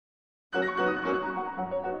So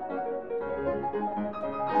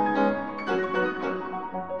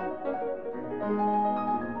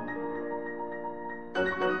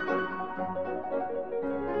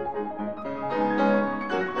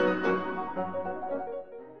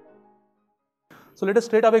let us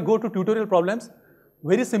straight away go to tutorial problems.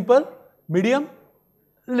 Very simple, medium,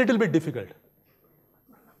 little bit difficult.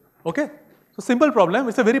 Okay? So simple problem,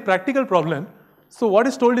 it's a very practical problem. So what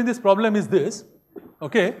is told in this problem is this,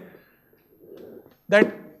 okay,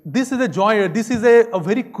 that this is a joint, this is a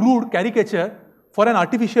very crude caricature for an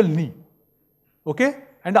artificial knee. Okay?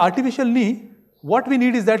 And the artificial knee, what we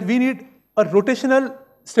need is that we need a rotational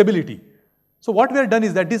stability. So what we have done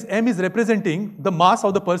is that this M is representing the mass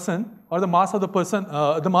of the person or the mass of the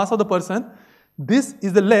person, This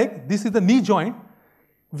is the leg, this is the knee joint.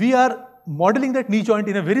 We are modeling that knee joint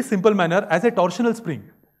in a very simple manner as a torsional spring.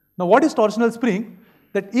 Now what is torsional spring?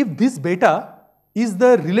 That if this beta is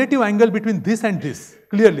the relative angle between this and this,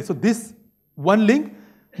 clearly. So this one link,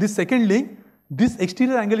 this second link, this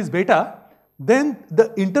exterior angle is beta, then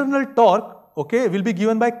the internal torque, okay, will be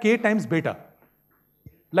given by K times beta.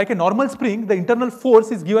 Like a normal spring, the internal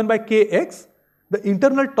force is given by Kx. The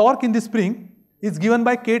internal torque in the spring is given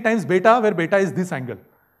by K times beta, where beta is this angle.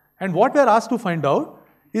 And what we are asked to find out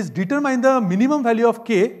is determine the minimum value of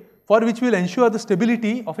K for which will ensure the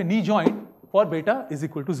stability of a knee joint for beta is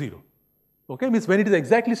equal to 0. Okay, means when it is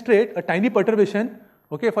exactly straight, a tiny perturbation,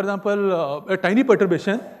 okay, for example, a tiny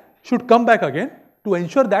perturbation should come back again. To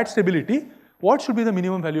ensure that stability, what should be the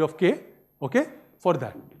minimum value of K, okay, for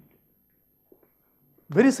that?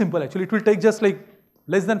 Very simple actually, it will take just like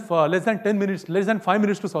less than 10 minutes, less than 5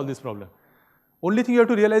 minutes to solve this problem. Only thing you have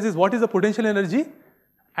to realize is what is the potential energy,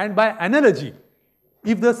 and by analogy,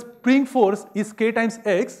 if the spring force is K times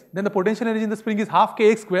X, then the potential energy in the spring is half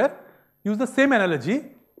Kx square. Use the same analogy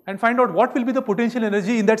and find out what will be the potential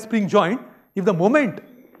energy in that spring joint if the moment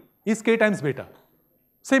is K times beta.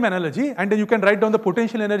 Same analogy, and then you can write down the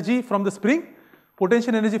potential energy from the spring,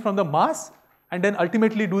 potential energy from the mass, and then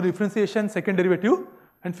ultimately do differentiation, second derivative,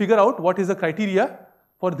 and figure out what is the criteria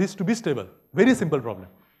for this to be stable. Very simple problem.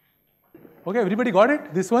 Okay, everybody got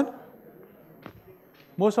it? This one?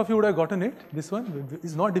 Most of you would have gotten it. This one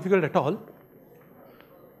is not difficult at all.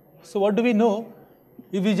 So what do we know?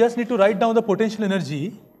 If we just need to write down the potential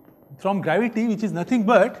energy from gravity, which is nothing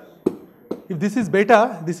but, if this is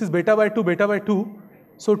beta by 2,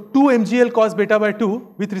 so 2 mgl cos beta by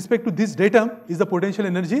 2 with respect to this datum is the potential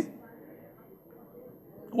energy.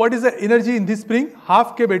 What is the energy in this spring?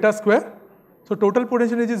 Half K beta square. So total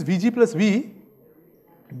potential energy is Vg plus V.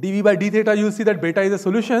 dV by d theta, you will see that beta is a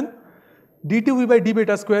solution. d2V by d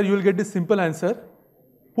beta square, you will get this simple answer.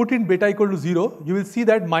 Put in beta equal to 0, you will see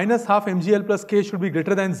that minus half mgl plus K should be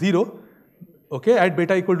greater than 0, okay, at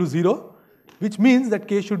beta equal to 0, which means that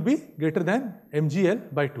K should be greater than mgl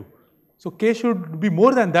by 2. So K should be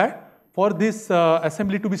more than that for this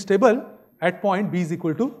assembly to be stable at point B is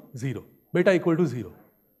equal to 0, beta equal to 0.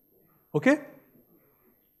 Okay?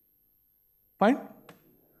 Fine?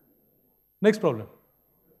 Next problem.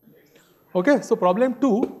 Okay, so problem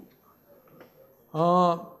 2.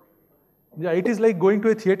 Yeah, it is like going to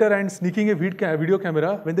a theater and sneaking a video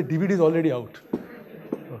camera when the DVD is already out.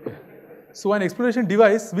 Okay. So an exploration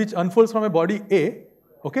device which unfolds from a body A.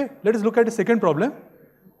 Okay, let us look at the second problem.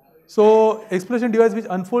 So exploration device which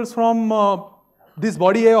unfolds from this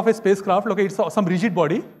body A of a spacecraft. Okay, it's some rigid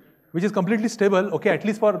body which is completely stable. Okay, at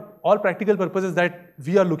least for all practical purposes that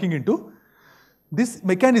we are looking into. This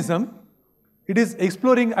mechanism, it is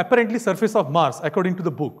exploring apparently surface of Mars according to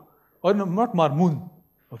the book. Or no, not Mars, Moon.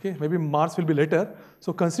 Okay, maybe Mars will be later.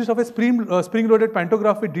 So consists of a spring-loaded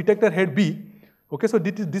pantograph with detector head B. Okay, so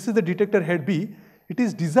this is the detector head B. It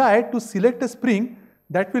is desired to select a spring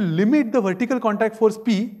that will limit the vertical contact force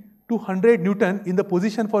P to 100 Newton in the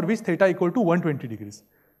position for which theta equal to 120 degrees.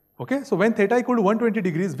 Okay, so when theta equal to 120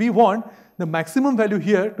 degrees, we want the maximum value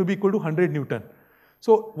here to be equal to 100 Newton.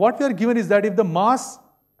 So what we are given is that if the mass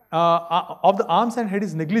of the arms and head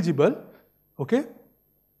is negligible, okay,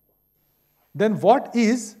 then what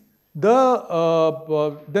is the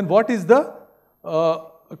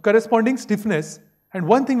corresponding stiffness? And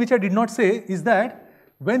one thing which I did not say is that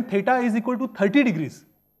when theta is equal to 30 degrees,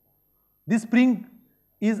 this spring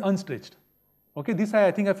is unstretched. Okay, this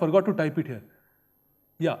I think I forgot to type it here.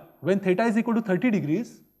 Yeah, when theta is equal to 30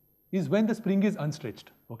 degrees is when the spring is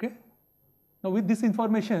unstretched. Okay. Now with this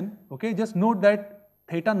information, okay, just note that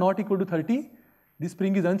theta not equal to 30, this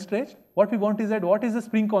spring is unstretched. What we want is that what is the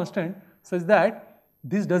spring constant such that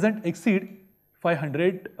this doesn't exceed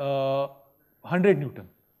 100 Newton.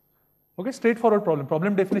 Okay, straightforward problem.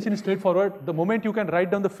 Problem definition is straightforward. The moment you can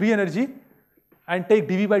write down the free energy and take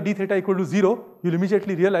dV by d theta equal to 0, you'll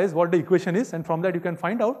immediately realize what the equation is, and from that you can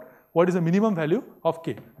find out what is the minimum value of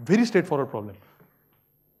K. Very straightforward problem.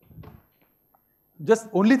 Just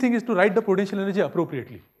only thing is to write the potential energy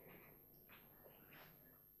appropriately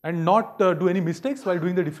and not do any mistakes while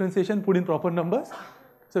doing the differentiation, put in proper numbers.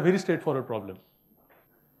 It's a very straightforward problem.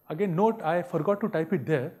 Again, note, I forgot to type it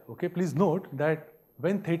there. Okay, please note that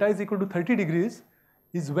when theta is equal to 30 degrees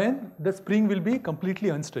is when the spring will be completely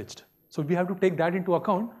unstretched. So we have to take that into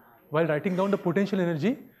account while writing down the potential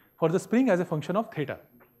energy for the spring as a function of theta.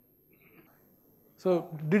 So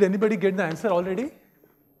did anybody get the answer already?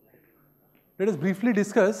 Let us briefly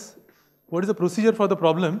discuss what is the procedure for the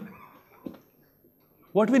problem.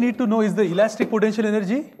 What we need to know is the elastic potential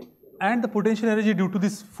energy and the potential energy due to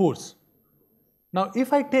this force. Now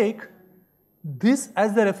if I take this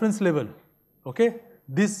as the reference level, okay,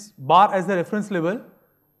 this bar as the reference level,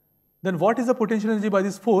 then what is the potential energy by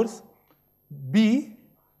this force? B,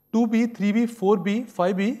 2B, 3B, 4B,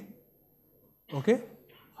 5B, okay,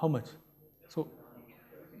 how much? So,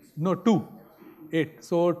 no, 2, 8.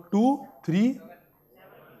 So 2, 3,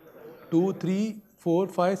 4,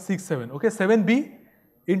 5, 6, 7, okay, 7B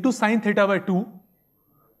into sine theta by 2.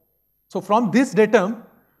 So from this datum,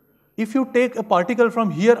 if you take a particle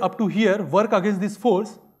from here up to here, work against this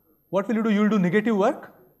force, what will you do? You will do negative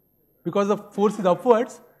work because the force is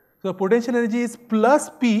upwards. So the potential energy is plus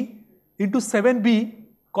P into 7B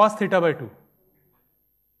cos theta by 2.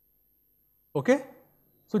 Okay?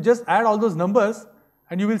 So just add all those numbers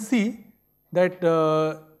and you will see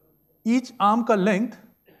that each arm ka length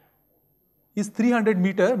is 300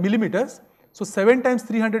 millimeters. So 7 times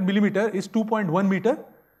 300 millimeter is 2.1 meter.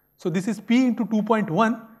 So this is P into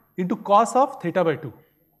 2.1 into cos of theta by 2.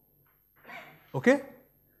 Okay?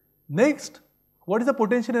 Next, what is the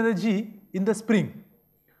potential energy in the spring?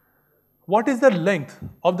 What is the length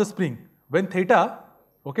of the spring? When theta,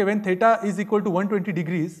 okay, when theta is equal to 120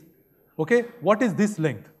 degrees, okay, what is this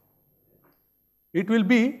length? It will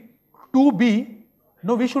be 2B.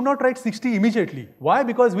 No, we should not write 60 immediately. Why?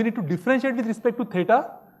 Because we need to differentiate with respect to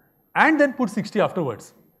theta and then put 60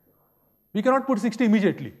 afterwards. We cannot put 60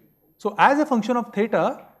 immediately. So as a function of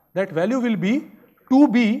theta, that value will be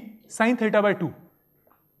 2B sine theta by 2.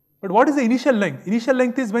 But what is the initial length? Initial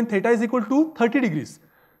length is when theta is equal to 30 degrees.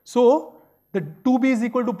 So the 2B is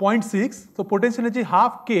equal to 0.6. So potential energy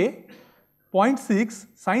half K, 0.6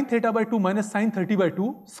 sine theta by 2 minus sine 30 by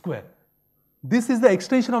 2 square. This is the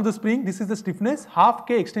extension of the spring. This is the stiffness. Half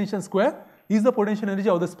K extension square is the potential energy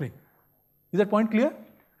of the spring. Is that point clear?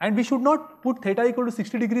 And we should not put theta equal to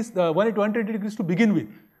 60 degrees, 120 degrees to begin with.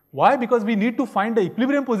 Why? Because we need to find the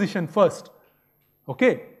equilibrium position first.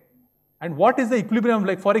 Okay? And what is the equilibrium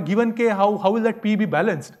like for a given K? How will that P be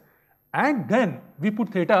balanced? And then we put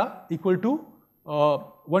theta equal to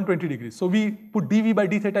 120 degrees. So we put dV by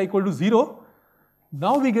d theta equal to 0.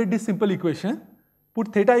 Now we get this simple equation.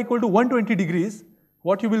 Put theta equal to 120 degrees.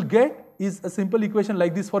 What you will get is a simple equation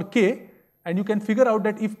like this for K. And you can figure out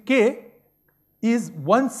that if K is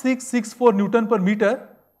 1664 Newton per meter,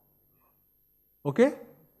 okay,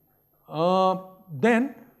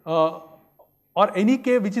 then or any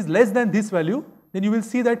K which is less than this value, then you will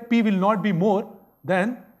see that P will not be more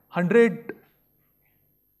than 100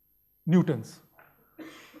 newtons.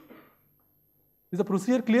 Is the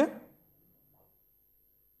procedure clear?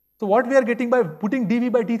 So what we are getting by putting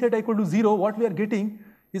dV by d theta equal to 0, what we are getting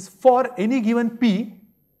is for any given P,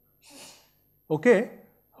 okay,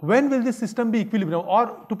 when will this system be equilibrium?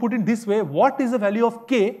 Or to put it this way, what is the value of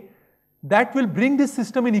K that will bring this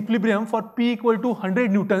system in equilibrium for P equal to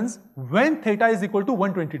 100 newtons when theta is equal to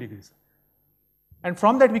 120 degrees. And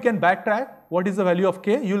from that we can backtrack what is the value of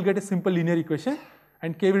K. You will get a simple linear equation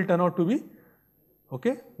and K will turn out to be,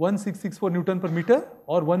 okay, 1664 Newton per meter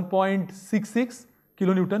or 1.66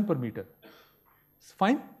 kilonewton per meter. It's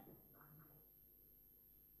fine?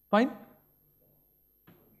 Fine?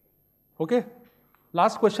 Okay.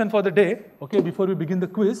 Last question for the day, okay, before we begin the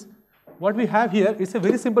quiz. What we have here is a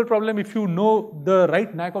very simple problem if you know the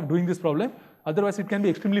right knack of doing this problem. Otherwise, it can be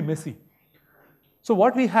extremely messy. So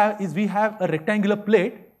what we have is we have a rectangular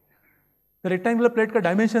plate. The rectangular plate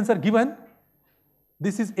dimensions are given.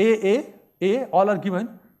 This is A, all are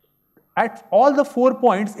given. At all the 4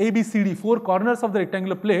 points, A, B, C, D, 4 corners of the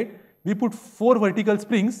rectangular plate, we put 4 vertical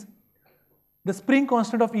springs. The spring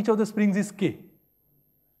constant of each of the springs is K.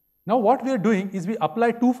 Now what we are doing is we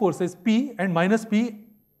apply 2 forces, P and minus P,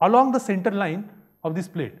 along the center line of this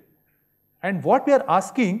plate. And what we are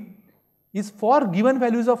asking is for given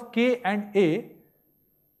values of K and A,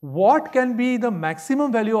 what can be the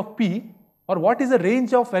maximum value of P or what is the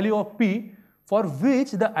range of value of P for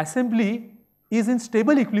which the assembly is in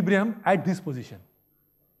stable equilibrium at this position.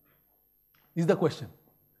 is the question.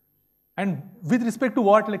 And with respect to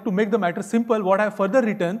what, like to make the matter simple, what I have further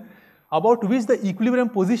written about which the equilibrium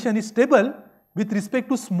position is stable with respect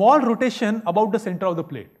to small rotation about the center of the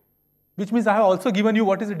plate. Which means I have also given you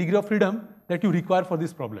what is the degree of freedom that you require for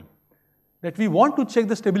this problem. That we want to check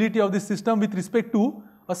the stability of this system with respect to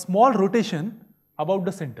a small rotation about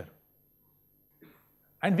the center.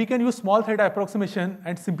 And we can use small theta approximation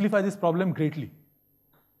and simplify this problem greatly.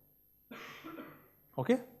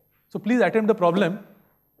 Okay? So please attempt the problem.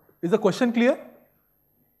 Is the question clear?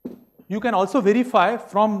 You can also verify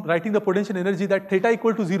from writing the potential energy that theta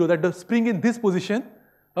equal to 0, that the spring in this position,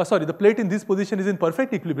 the plate in this position is in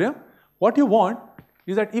perfect equilibrium. What you want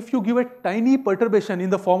is that if you give a tiny perturbation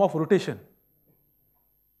in the form of rotation,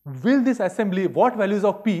 will this assembly, what values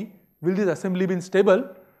of P will this assembly be stable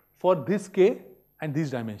for this K and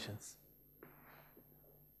these dimensions?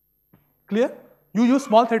 Clear? You use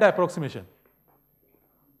small theta approximation.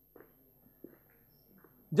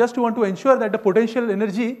 Just you want to ensure that the potential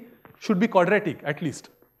energy should be quadratic at least.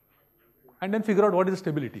 And then figure out what is the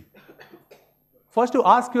stability. First you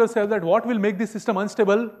ask yourself that what will make this system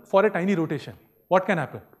unstable for a tiny rotation? What can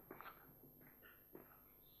happen?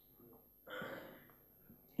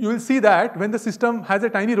 You will see that when the system has a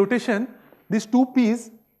tiny rotation, these two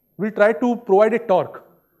P's will try to provide a torque.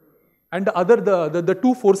 And the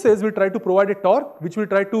two forces will try to provide a torque which will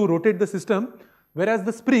try to rotate the system, whereas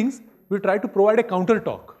the springs will try to provide a counter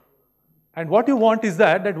torque. And what you want is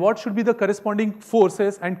that what should be the corresponding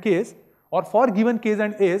forces and K's, or for given K's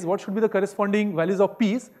and A's, what should be the corresponding values of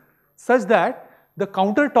P's, such that the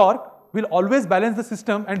counter torque will always balance the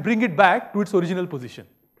system and bring it back to its original position,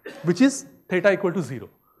 which is theta equal to 0.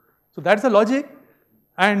 So that's the logic,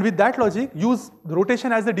 and with that logic, use the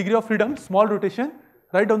rotation as the degree of freedom, small rotation,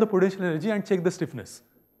 write down the potential energy and check the stiffness.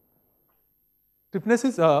 Stiffness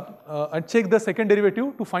is, and check the second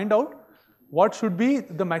derivative to find out what should be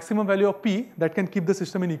the maximum value of P that can keep the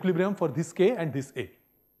system in equilibrium for this K and this A.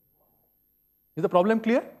 Is the problem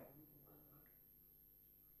clear?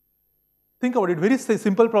 Think about it, very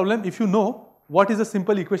simple problem if you know what is a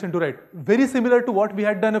simple equation to write. Very similar to what we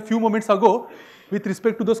had done a few moments ago with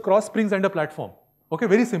respect to those cross springs and a platform. Okay,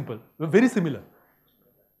 very simple, very similar.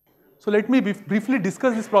 So let me briefly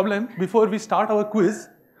discuss this problem before we start our quiz.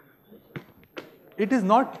 It is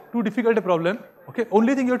not too difficult a problem. Okay,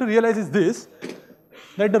 only thing you have to realize is this,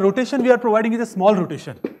 that the rotation we are providing is a small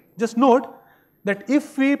rotation. Just note that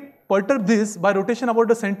if we perturb this by rotation about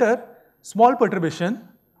the center, small perturbation,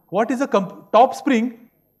 what is the top spring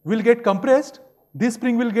will get compressed, this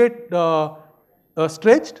spring will get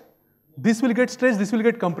stretched, this will get stretched, this will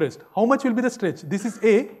get compressed. How much will be the stretch? This is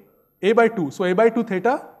A by 2. So A by 2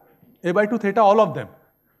 theta, all of them.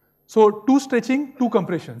 So 2 stretching, 2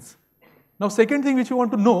 compressions. Now second thing which you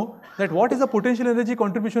want to know, that what is the potential energy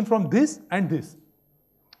contribution from this and this.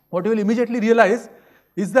 What you will immediately realize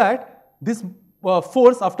is that this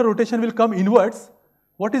force after rotation will come inwards.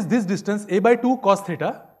 What is this distance? A by 2 cos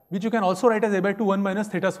theta, which you can also write as A by 2 1 minus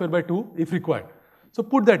theta square by 2 if required. So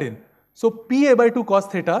put that in. So P A by 2 cos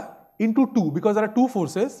theta into 2, because there are two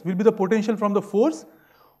forces, will be the potential from the force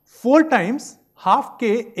 4 times half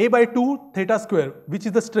K A by 2 theta square, which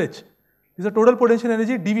is the stretch. Is the total potential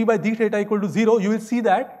energy dV by d theta equal to 0. You will see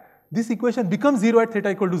that this equation becomes 0 at theta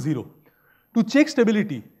equal to 0. To check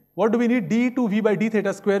stability, what do we need? d to V by d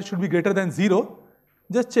theta square should be greater than 0.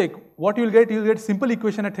 Just check what you will get. You will get simple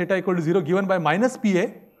equation at theta equal to 0 given by minus PA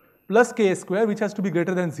plus Ka square, which has to be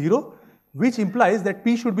greater than 0, which implies that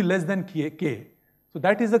P should be less than K. So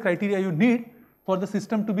that is the criteria you need for the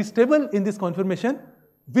system to be stable in this conformation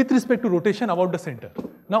with respect to rotation about the center.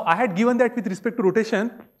 Now I had given that with respect to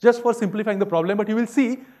rotation just for simplifying the problem, but you will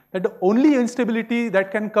see that the only instability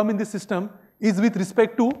that can come in this system is with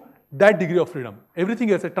respect to that degree of freedom.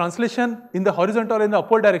 Everything else, a translation in the horizontal or in the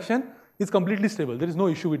upward direction is completely stable. There is no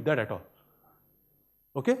issue with that at all.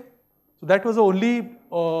 Okay? So that was the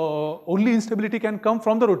only instability can come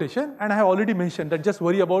from the rotation, and I have already mentioned that just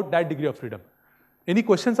worry about that degree of freedom. Any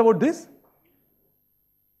questions about this?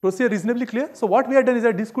 Procedure reasonably clear? So what we have done is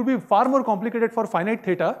that this could be far more complicated for finite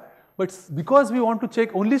theta, but because we want to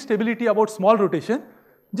check only stability about small rotation,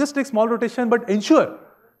 just take small rotation but ensure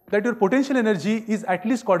that your potential energy is at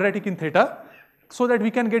least quadratic in theta so that we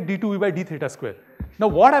can get d2v by d theta square. Now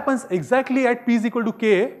what happens exactly at p is equal to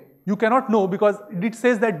k, you cannot know because it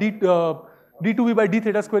says that d2v by d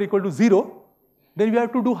theta square equal to 0, then we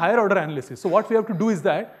have to do higher order analysis. So what we have to do is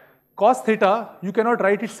that cos theta, you cannot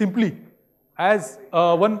write it simply as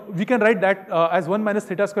we can write that as 1 minus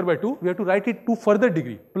theta square by 2, we have to write it to further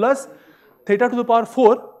degree, plus theta to the power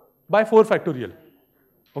 4 by 4 factorial.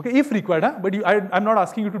 Okay, if required, but I'm not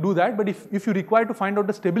asking you to do that, but if you require to find out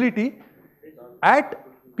the stability, at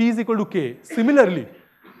P is equal to K, similarly,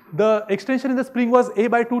 the extension in the spring was A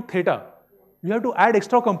by 2 theta. You have to add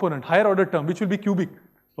extra component, higher order term, which will be cubic,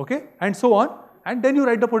 okay, and so on. And then you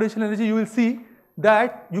write the potential energy, you will see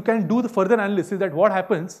that you can do the further analysis that what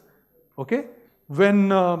happens, okay, when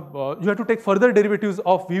you have to take further derivatives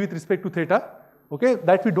of V with respect to theta, okay,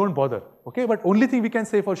 that we don't bother, okay. But only thing we can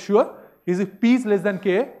say for sure is if P is less than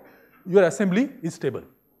K, your assembly is stable,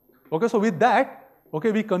 okay. So with that,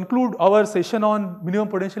 okay, we conclude our session on minimum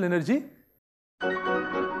potential energy.